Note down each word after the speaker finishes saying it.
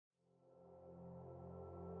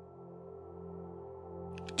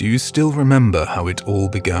Do you still remember how it all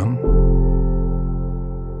began?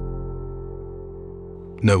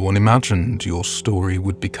 No one imagined your story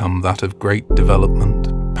would become that of great development,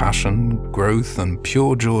 passion, growth, and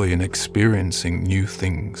pure joy in experiencing new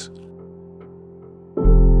things.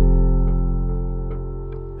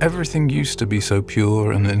 Everything used to be so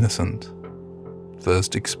pure and innocent.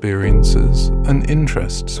 First experiences and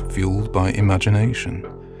interests fueled by imagination.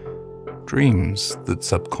 Dreams that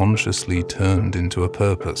subconsciously turned into a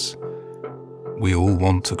purpose. We all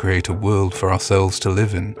want to create a world for ourselves to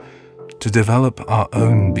live in, to develop our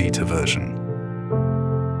own beta version.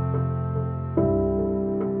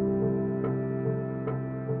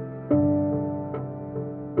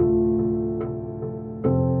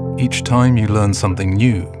 Each time you learn something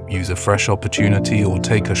new, use a fresh opportunity, or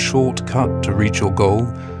take a shortcut to reach your goal,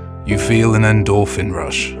 you feel an endorphin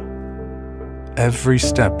rush. Every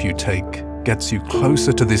step you take gets you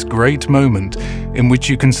closer to this great moment in which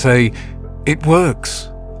you can say, "It works,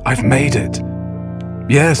 I've made it.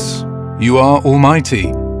 Yes, you are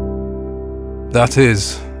almighty." That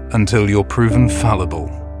is, until you're proven fallible.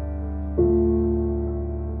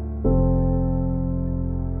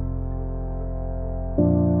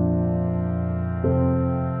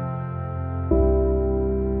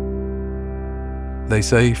 They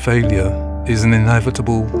say failure is an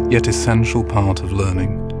inevitable yet essential part of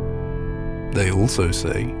learning. They also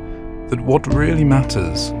say that what really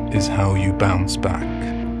matters is how you bounce back.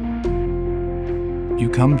 You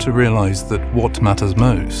come to realize that what matters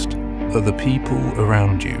most are the people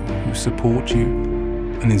around you who support you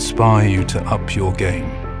and inspire you to up your game.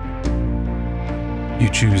 You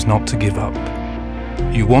choose not to give up.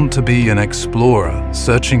 You want to be an explorer,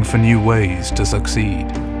 searching for new ways to succeed.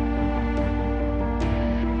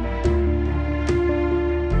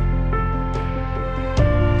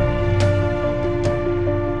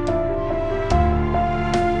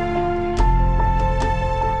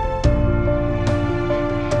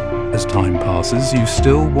 As time passes, you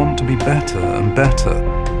still want to be better and better,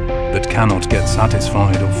 but cannot get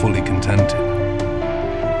satisfied or fully contented.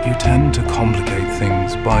 You tend to complicate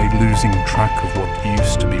things by losing track of what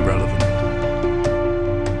used to be relevant.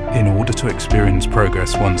 In order to experience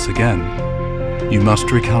progress once again, you must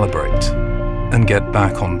recalibrate and get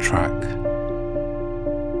back on track.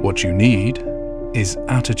 What you need is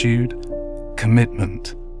attitude,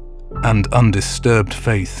 commitment, and undisturbed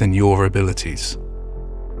faith in your abilities.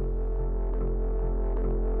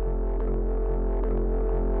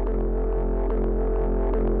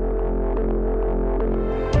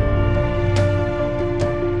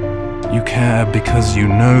 You care because you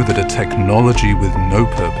know that a technology with no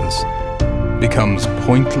purpose becomes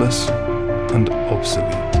pointless and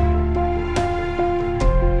obsolete.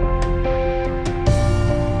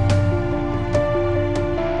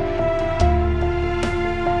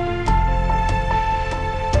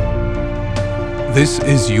 This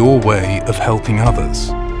is your way of helping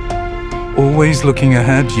others. Always looking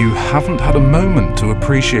ahead, you haven't had a moment to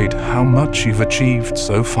appreciate how much you've achieved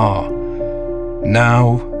so far.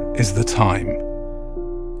 Now is the time.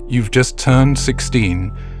 You've just turned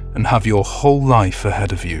 16 and have your whole life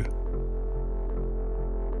ahead of you.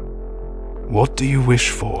 What do you wish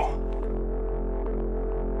for?